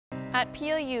At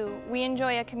PLU, we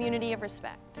enjoy a community of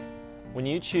respect. When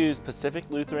you choose Pacific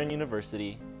Lutheran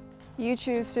University, you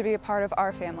choose to be a part of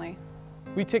our family.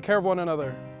 We take care of one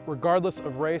another, regardless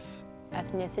of race,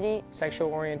 ethnicity,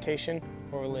 sexual orientation,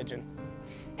 or religion.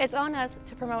 It's on us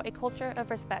to promote a culture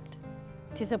of respect.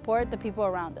 To support the people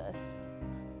around us.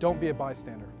 Don't be a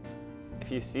bystander.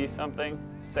 If you see something,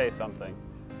 say something.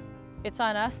 It's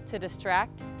on us to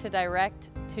distract, to direct,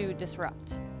 to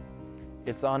disrupt.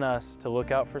 It's on us to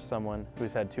look out for someone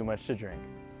who's had too much to drink.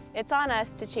 It's on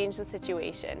us to change the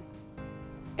situation.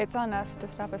 It's on us to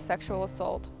stop a sexual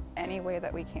assault any way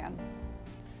that we can.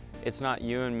 It's not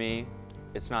you and me,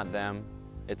 it's not them,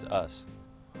 it's us.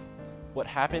 What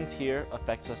happens here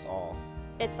affects us all.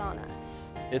 It's on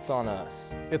us. It's on us.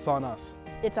 It's on us.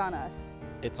 It's on us.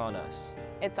 It's on us.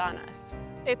 It's on us.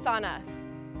 It's on us.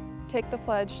 Take the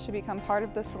pledge to become part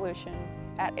of the solution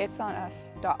at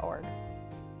itsonus.org.